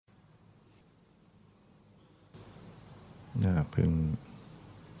พึง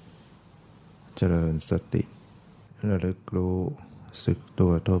เจริญสติระลึกรู้สึกตั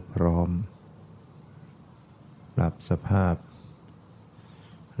วทั่วพร้อมปรับสภาพ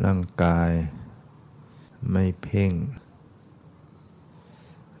ร่างกายไม่เพ่ง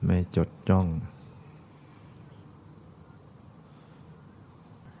ไม่จดจ้อง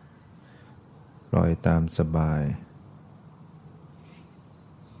ปล่อยตามสบาย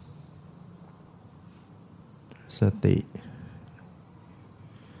สติ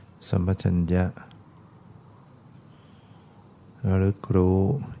สัมปชัญญะระลึกรู้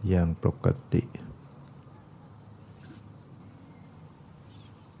อย่างปกติ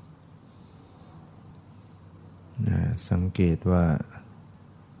สังเกตว่า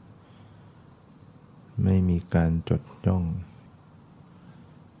ไม่มีการจดจ้อง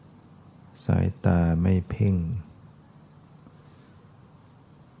สายตาไม่เพ่ง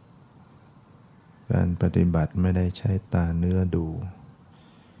การปฏิบัติไม่ได้ใช้ตาเนื้อดู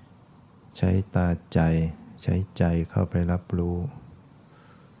ใช้ตาใจใช้ใจเข้าไปรับรู้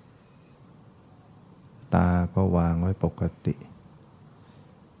ตาก็วางไว้ปกติ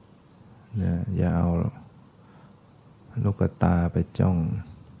อย่าเอาลูกตาไปจ้อง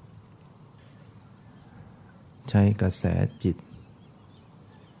ใช้กระแสจิต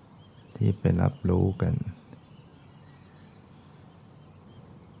ที่ไปรับรู้กัน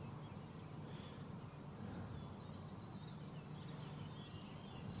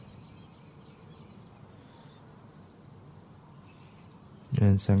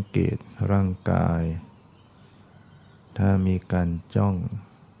สังเกตร่างกายถ้ามีการจ้อง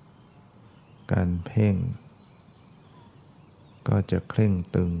การเพ่งก็จะเคร่ง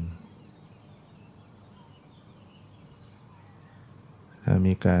ตึงถ้า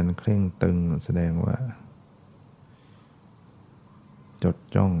มีการเคร่งตึงแสดงว่าจด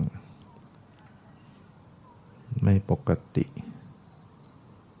จ้องไม่ปกติ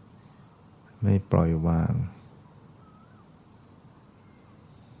ไม่ปล่อยวาง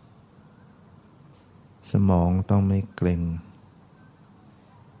สมองต้องไม่เกร็ง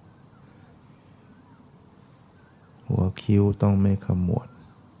หัวคิ้วต้องไม่ขมวด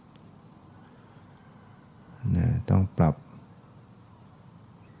ต้องปรับ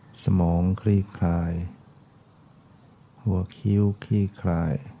สมองคลี่คลายหัวคิ้วคลี่คลา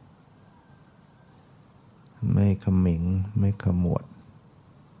ยไม่เขม็งไม่ขมวด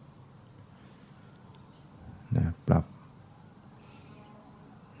ปรับ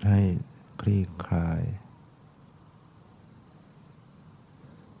ให้คลี่คลาย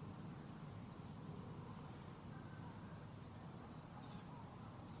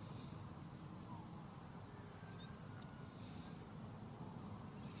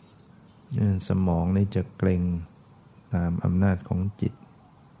สมองนี่จะเกร็งตามอำนาจของจิต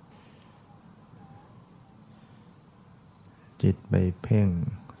จิตไปเพ่ง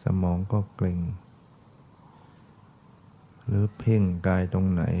สมองก็เกร็งหรือเพ่งกายตรง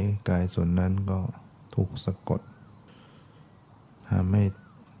ไหนกายส่วนนั้นก็ถูกสะกดทำให้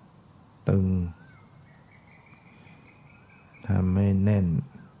ตึงทำให้แน่น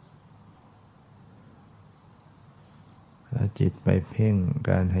ถ้าจิตไปเพ่ง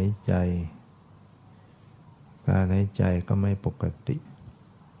การหายใจก็ไม่ปกติ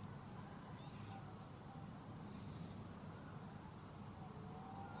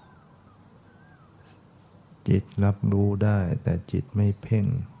จิตรับรู้ได้แต่จิตไม่เพ่ง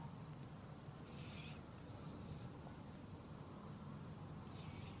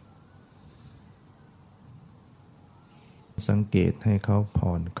สังเกตให้เขาผ่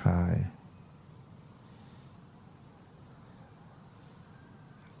อนคลาย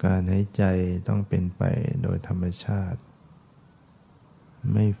การหายใจต้องเป็นไปโดยธรรมชาติ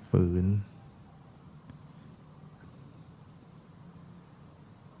ไม่ฝืน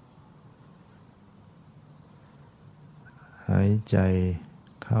หายใจ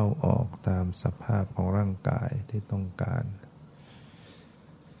เข้าออกตามสภาพของร่างกายที่ต้องการ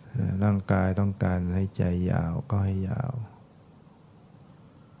ร่างกายต้องการหายใจยาวก็ให้ยาว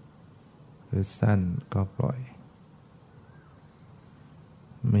หรือสั้นก็ปล่อย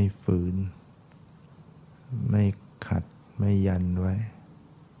ไม่ฝืนไม่ขัดไม่ยันไว้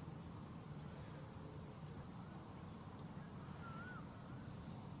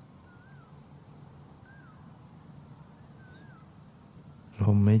ล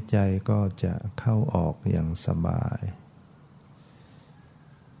มหายใจก็จะเข้าออกอย่างสบาย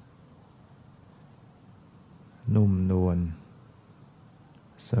นุ่มนวล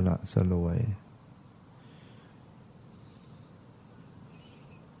สละสลวย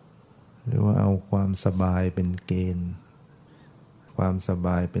หรือว่าเอาความสบายเป็นเกณฑ์ความสบ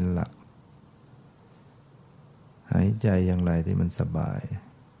ายเป็นหลัก หายใจอย่างไรที่มันสบาย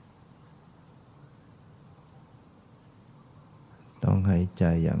ต้องหายใจ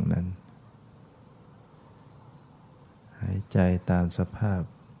อย่างนั้นหายใจตามสภาพ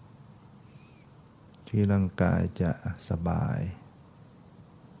ที่ร่างกายจะสบาย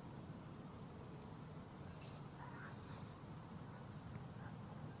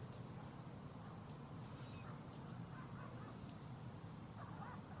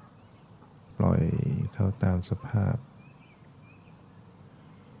ปล่อยเข้าตามสภาพ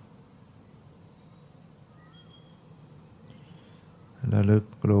ระลึก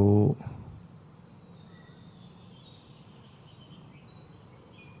รู้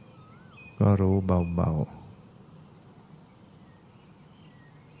ก็รู้เบาๆ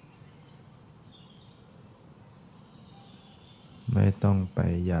ไม่ต้องไป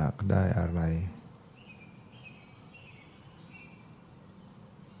อยากได้อะไร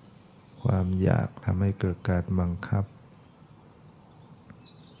ความอยากทำให้เกิดการบังคับ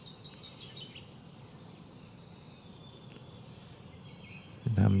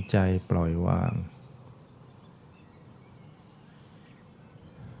ทำใจปล่อยวาง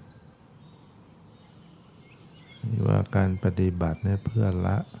ว่าการปฏิบัติเนี่ยเพื่อล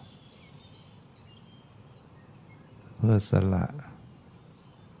ะเพื่อสละ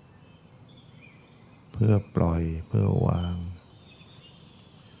เพื่อปล่อยเพื่อวาง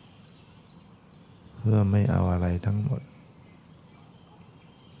เพื่อไม่เอาอะไรทั้งหมด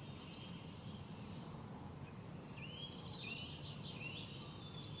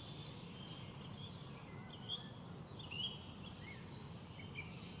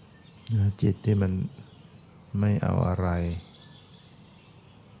จิตที่มันไม่เอาอะไร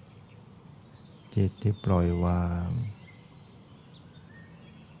จิตที่ปล่อยวาง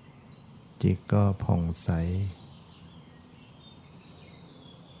จิตก็ผ่องใส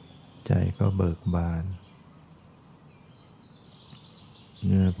ใจก็เบิกบาน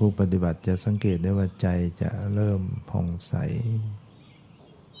ผู้ปฏิบัติจะสังเกตได้ว่าใจจะเริ่มผ่องใส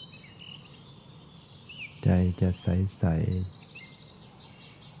ใจจะใส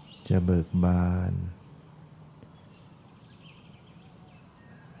ๆจะเบิกบาน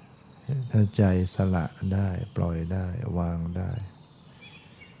ถ้าใจสละได้ปล่อยได้วางได้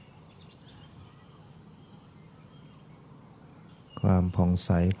ความผ่องใส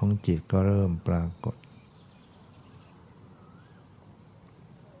ของจิตก็เริ่มปรากฏ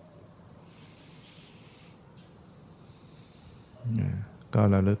ก็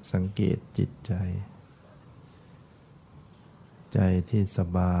ระลึกสังเกตจิตใจใจที่ส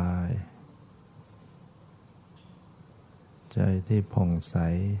บายใจที่ผ่องใส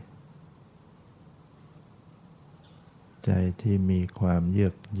ใจที่มีความเยื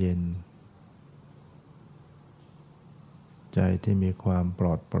อกเย็นใจที่มีความปล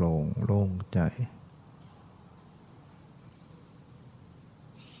อดโปร่งโล่งใจ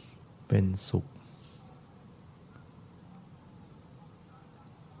เป็นสุข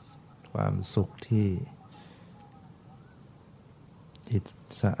ความสุขที่จิต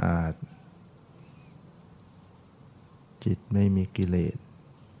สะอาดจิตไม่มีกิเลส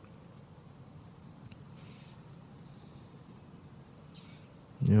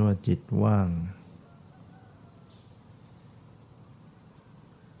เรียกว่าจิตว่าง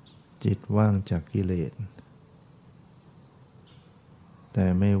จิตว่างจากกิเลสแต่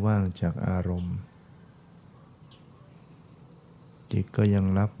ไม่ว่างจากอารมณ์จิตก็ยัง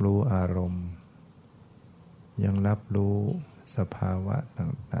รับรู้อารมณ์ยังรับรู้สภาวะ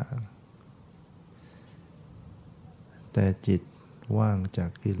ต่างๆแต่จิตว่างจา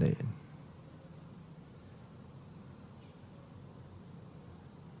กกิเลส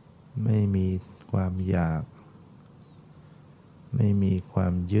ไม่มีความอยากไม่มีควา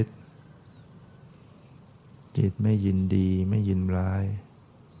มยึดจิตไม่ยินดีไม่ยินร้าย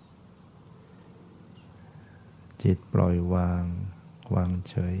จิตปล่อยวางวาง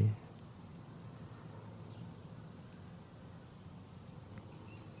เฉย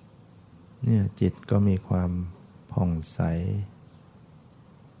เนี่ยจิตก็มีความผ่องใส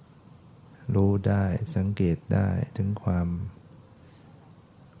รู้ได้สังเกตได้ถึงความ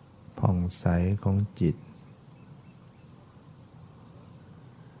ผ่องใสของจิต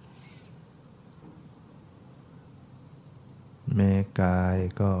แม้กาย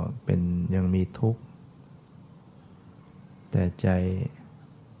ก็เป็นยังมีทุกข์แต่ใจ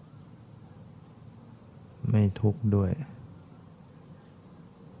ไม่ทุกข์ด้วย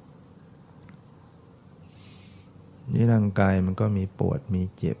นี่ร่างกายมันก็มีปวดมี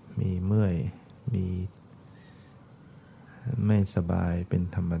เจ็บมีเมื่อยมีไม่สบายเป็น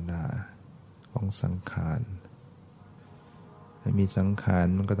ธรรมดาของสังขารมีสังขาร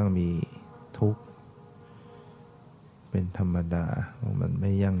มันก็ต้องมีทุกข์ เป็นธรรมดามันไ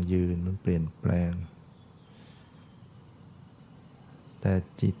ม่ยั่งยืนมันเปลี่ยนแปลงแต่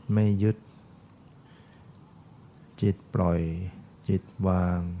จิตไม่ยึดจิตปล่อยจิตวา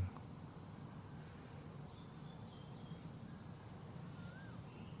ง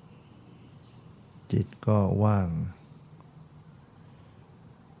จิตก็ว่าง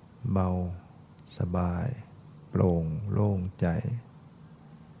เบาสบายโปร่งโล่งใจ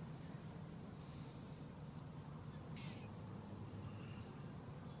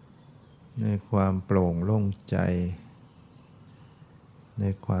ในความโปร่งโล่งใจใน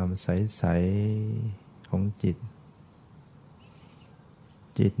ความใสๆของจิต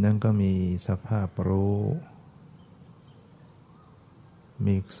จิตนั้นก็มีสภาพรู้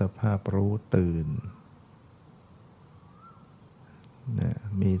มีสภาพรู้ตื่น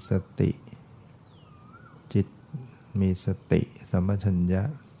มีสติจิตมีสติสัมปชัญญะ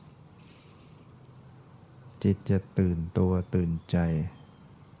จิตจะตื่นตัวตื่นใจ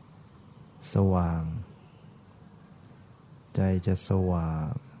สว่างใจจะสว่า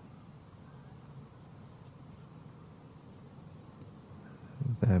ง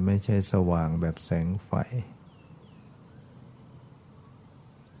แต่ไม่ใช่สว่างแบบแสงไฟ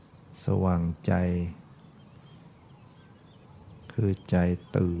สว่างใจคือใจ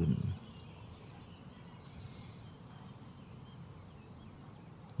ตื่น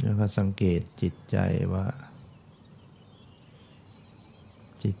แล้วก็สังเกตจิตใจว่า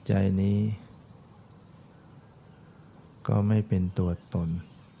จิตใจนี้ก็ไม่เป็นตัวตน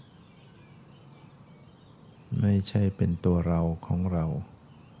ไม่ใช่เป็นตัวเราของเรา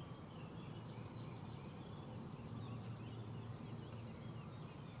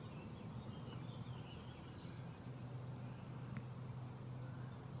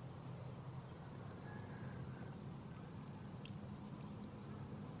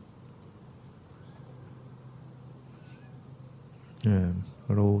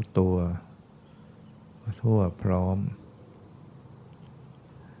รู้ตัวทั่วพร้อม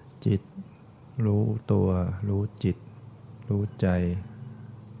จิตรู้ตัวรู้จิตรู้ใจ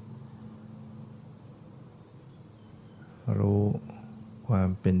รู้ความ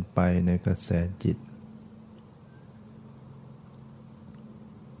เป็นไปในกระแสจิต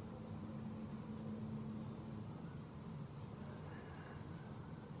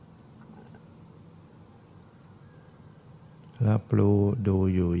รับรู้ดู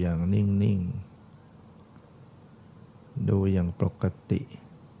อยู่อย่างนิ่งๆดูอย่างปกติ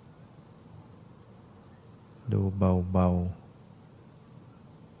ดูเบาๆ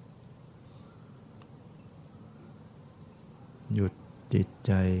หยุดจิตใ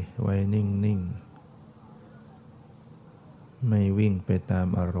จไว้นิ่งๆไม่วิ่งไปตาม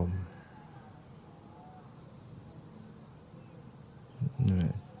อารมณ์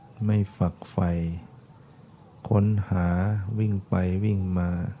ไม่ฝักใฝ่ค้นหาวิ่งไปวิ่งมา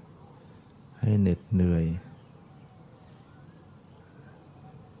ให้เหน็ดเหนื่อย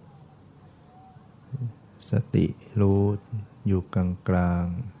สติรู้อยู่กลาง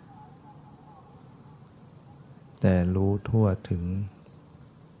ๆแต่รู้ทั่วถึง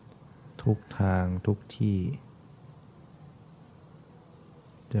ทุกทางทุกที่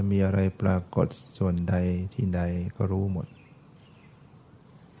จะมีอะไรปรากฏส่วนใดที่ใดก็รู้หมด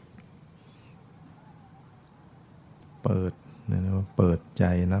เปิดนะว่าเปิดใจ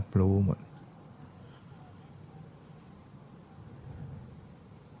รับรู้หมด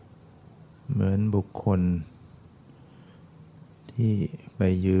เหมือนบุคคลที่ไป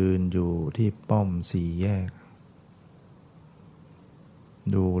ยืนอยู่ที่ป้อมสี่แยก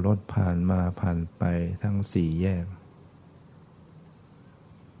ดูรถผ่านมาผ่านไปทั้งสี่แยก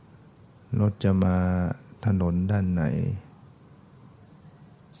รถจะมาถนนด้านไหน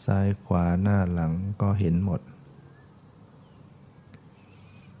ซ้ายขวาหน้าหลังก็เห็นหมด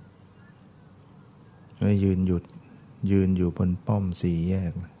ยืนอยู่บนป้อมสี่แย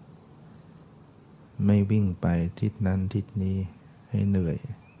กไม่วิ่งไปทิศนั้นทิศนี้ให้เหนื่อย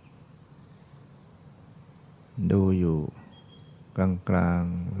ดูอยู่กลาง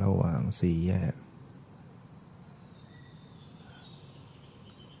ๆระหว่างสี่แยก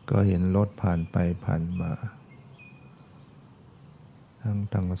ก็เห็นรถผ่านไปผ่านมาทั้ง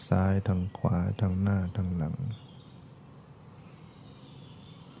ทางซ้ายทางขวาทางหน้าทางหลัง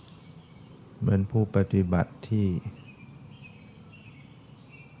เหมือนผู้ปฏิบัติที่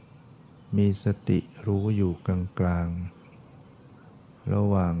มีสติรู้อยู่กลางๆระ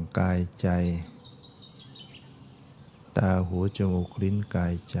หว่างกายใจตาหูจมูกลิ้นกา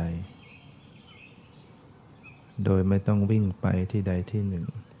ยใจโดยไม่ต้องวิ่งไปที่ใดที่หนึ่ง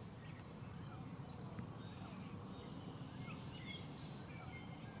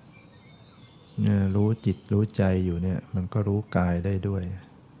เนี่ยรู้จิตรู้ใจอยู่เนี่ยมันก็รู้กายได้ด้วย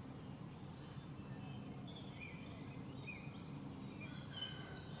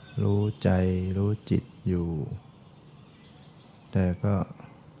รู้ใจรู้จิตอยู่แต่ก็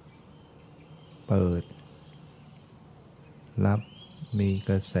เปิดรับมี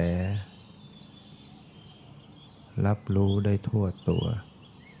กระแสรับรู้ได้ทั่วตัว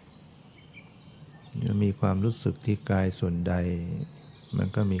มีความรู้สึกที่กายส่วนใดมัน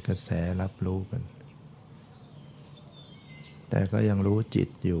ก็มีกระแสรับรู้กันแต่ก็ยังรู้จิต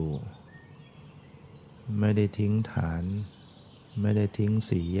อยู่ไม่ได้ทิ้งฐานไม่ได้ทิ้ง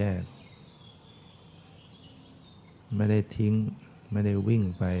สี่แยกไม่ได้ทิ้งไม่ได้วิ่ง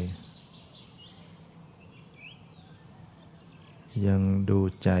ไปยังดู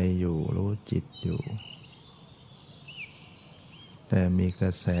ใจอยู่รู้จิตอยู่แต่มีกร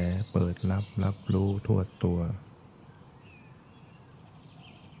ะแสเปิดรับรู้ทั่วตัว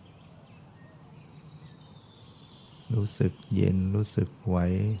รู้สึกเย็นรู้สึกไหว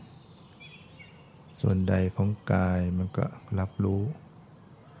ส่วนใดของกายมันก็รับรู้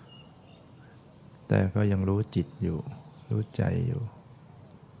แต่ก็ยังรู้จิตอยู่รู้ใจอยู่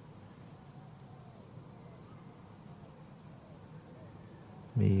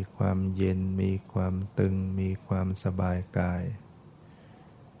มีความเย็นมีความตึงมีความสบายกาย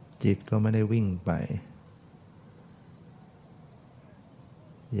จิตก็ไม่ได้วิ่งไป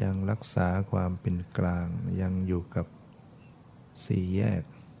ยังรักษาความเป็นกลางยังอยู่กับสี่แยก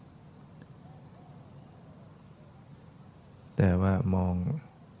แต่ว่ามอง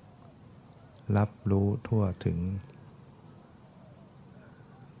รับรู้ทั่วถึง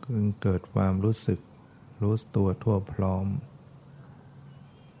เกิดความรู้สึกรู้ตัวทั่วพร้อม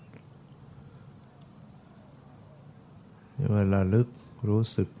เวลาลึกรู้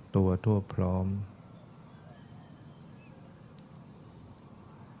สึกตัวทั่วพร้อม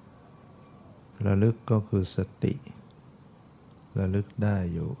ระลึกก็คือสติระลึกได้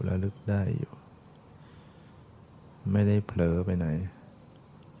อยู่ระลึกได้อยู่ไม่ได้เผลอไปไหน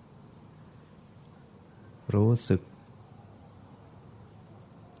รู้สึก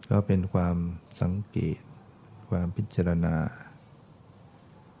ก็เป็นความสังเกตความพิจารณา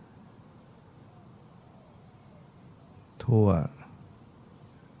ทั่ว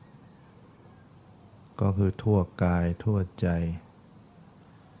ก็คือทั่วกายทั่วใจ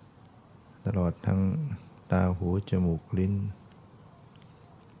ตลอดทั้งตาหูจมูกลิ้น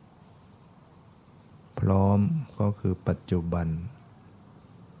พร้อมก็คือปัจจุบัน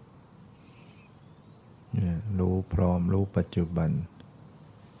รู้พร้อมรู้ปัจจุบัน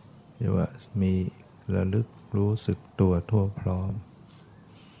เรียกว่ามีระลึกรู้สึกตัวทั่วพร้อม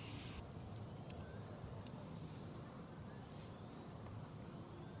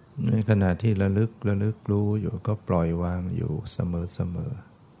ในขณะที่ระลึกรู้อยู่ก็ปล่อยวางอยู่เสมอ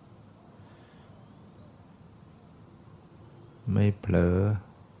ไม่เผลอ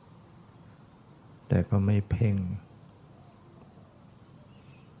แต่ก็ไม่เพ่ง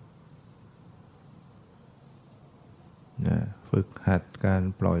ฝึกหัดการ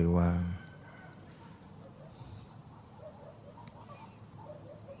ปล่อยวาง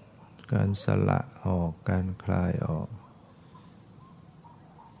การสละออกการคลายออก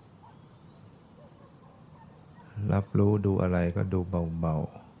รับรู้ดูอะไรก็ดูเบา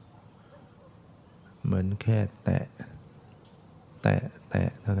ๆเหมือนแค่แตะ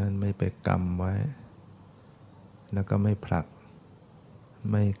เท่านั้นไม่ไปกำไว้แล้วก็ไม่ผลัก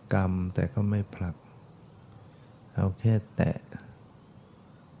ไม่กำแต่ก็ไม่ผลักเอาแค่แตะ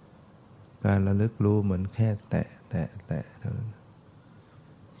การระลึกรู้เหมือนแค่แตะเท่านั้น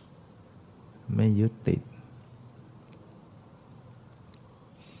ไม่ยึดติด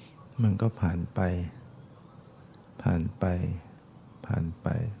มันก็ผ่านไป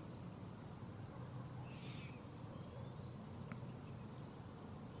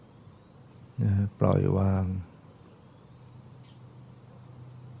ปล่อยวาง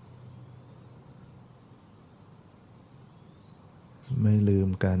ไม่ลืม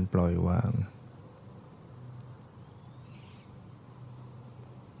การปล่อยวาง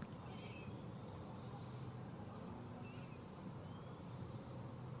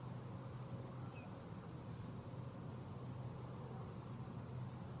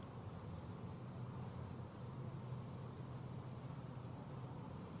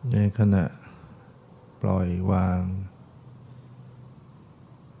ในขณะปล่อยวาง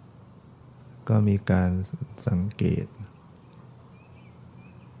ก็มีการสังเกต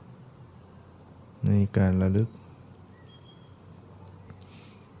ในการระลึก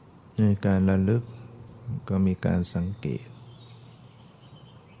ก็มีการสังเกต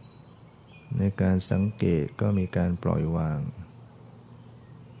ในการสังเกตก็มีการปล่อยวาง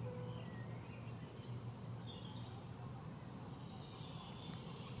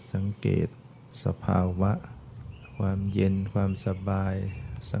สังเกตสภาวะความเย็นความสบาย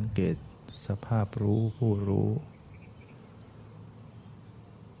สังเกตสภาพรู้ผู้รู้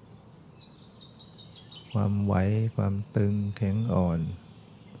ความไหวความตึงแข็งอ่อน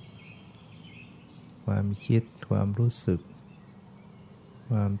ความคิดความรู้สึก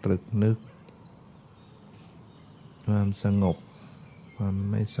ความตรึกนึกความสงบความ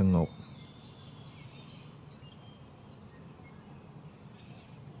ไม่สงบ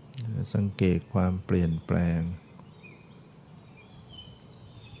สังเกตความเปลี่ยนแปลง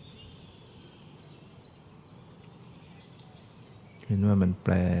เห็นว่ามันแป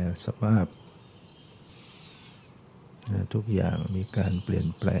ลสภาพทุกอย่างมีการเปลี่ยน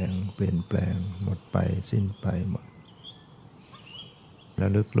แปลงหมดไปสิ้นไปหมดระ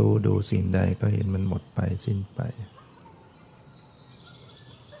ลึกรู้ดูสิ่งใดก็เห็นมันหมดไปสิ้นไป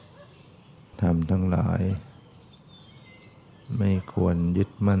ธรรมทั้งหลายไม่ควรยึด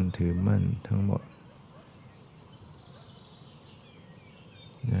มั่นถือมั่นทั้งหมด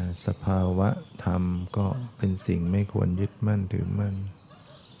สภาวะธรรมก็เป็นสิ่งไม่ควรยึดมั่นถือมั่น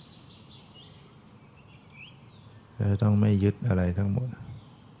เราต้องไม่ยึดอะไรทั้งหมด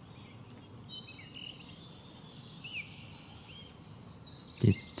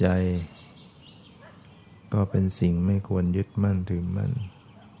จิตใจก็เป็นสิ่งไม่ควรยึดมั่นถือมั่น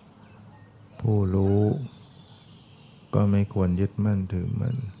ผู้รู้ก็ไม่ควรยึดมั่นถือ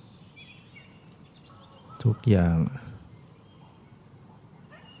มั่นทุกอย่าง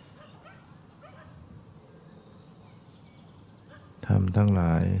ธรรมทั้งหล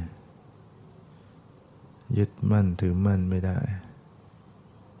ายยึดมั่นถือมั่นไม่ได้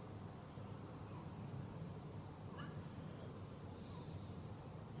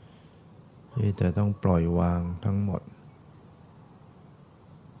ที่จะต้องปล่อยวางทั้งหมด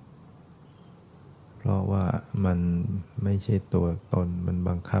เพราะว่ามันไม่ใช่ตัวตนมัน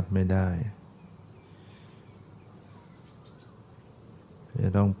บังคับไม่ได้จะ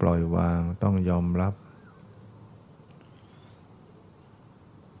ต้องปล่อยวางต้องยอมรับ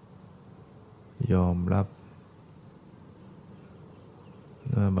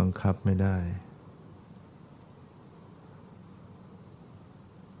ว่าบังคับไม่ได้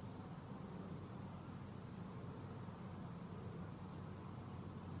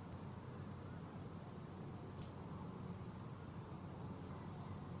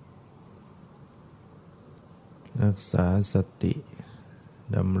รักษาสติ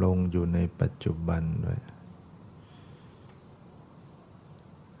ดำรงอยู่ในปัจจุบันไว้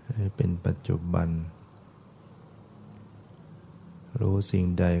ให้เป็นปัจจุบันรู้สิ่ง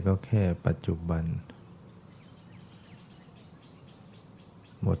ใดก็แค่ปัจจุบัน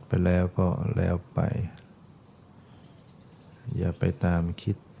หมดไปแล้วก็แล้วไปอย่าไปตาม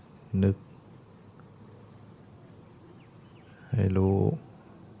คิดนึกให้รู้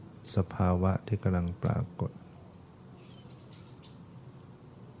สภาวะที่กำลังปรากฏ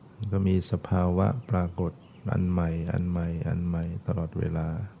ก็มีสภาวะปรากฏอันใหม่ตลอดเวลา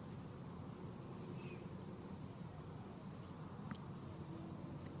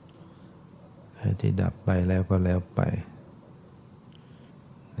ที่ดับไปแล้วก็แล้วไป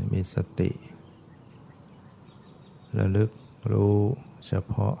ให้มีสติระลึกรู้เฉ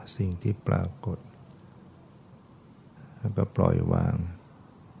พาะสิ่งที่ปรากฏแล้วก็ปล่อยวาง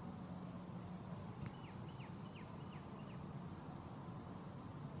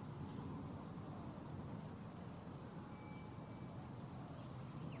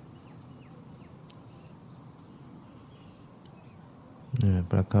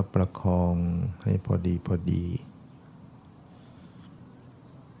ประคับประคองให้พอดี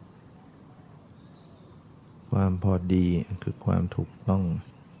ความพอดีคือความถูกต้อง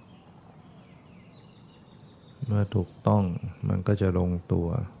เมื่อถูกต้องมันก็จะลงตัว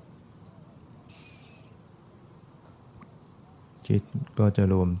จิตก็จะ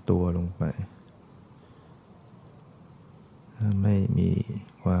รวมตัวลงไปไม่มี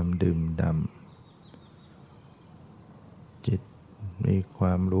ความดื่มด่ำจิตมีคว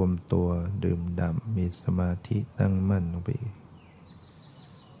ามรวมตัวดื่มด่ำมีสมาธิตั้งมั่นลงไป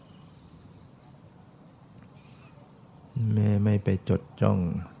แม้ไม่ไปจดจ้อง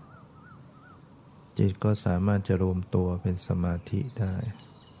จิตก็สามารถจะรวมตัวเป็นสมาธิได้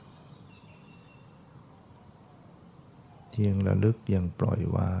เพียงระลึกอย่างปล่อย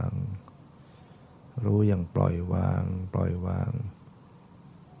วางรู้อย่างปล่อยวาง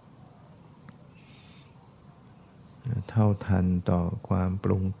เท่าทันต่อความป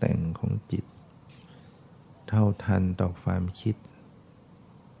รุงแต่งของจิตเท่าทันต่อความคิด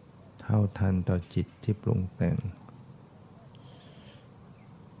เท่าทันต่อจิตที่ปรุงแต่ง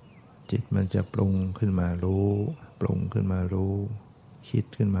จิตมันจะปรุงขึ้นมารู้ คิด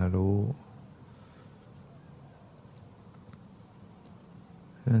ขึ้นมารู้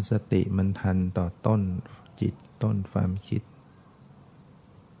สติมันทันต่อต้นจิตต้นความคิด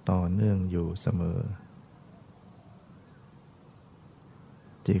ต่อเนื่องอยู่เสมอ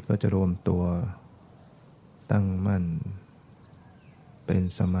จิตก็จะรวมตัวตั้งมั่นเป็น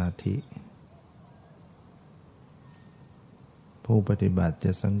สมาธิผู้ปฏิบัติจ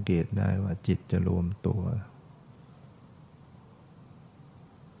ะสังเกตได้ว่าจิตจะรวมตัว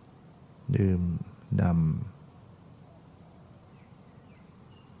ดื่มดำ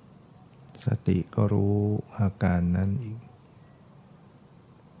สติก็รู้อาการนั้นอีก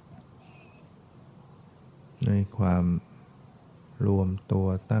ในความรวมตัว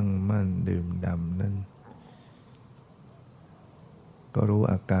ตั้งมั่นดื่มดำนั้นก็รู้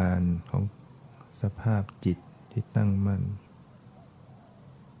อาการของสภาพจิตที่ตั้งมั่น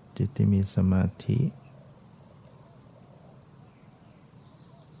จิตที่มีสมาธิ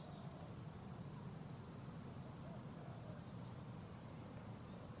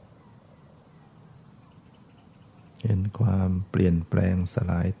เห็นความเปลี่ยนแปลงส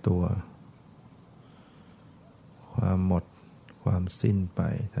ลายตัวความหมดความสิ้นไป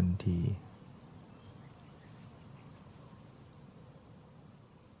ทันที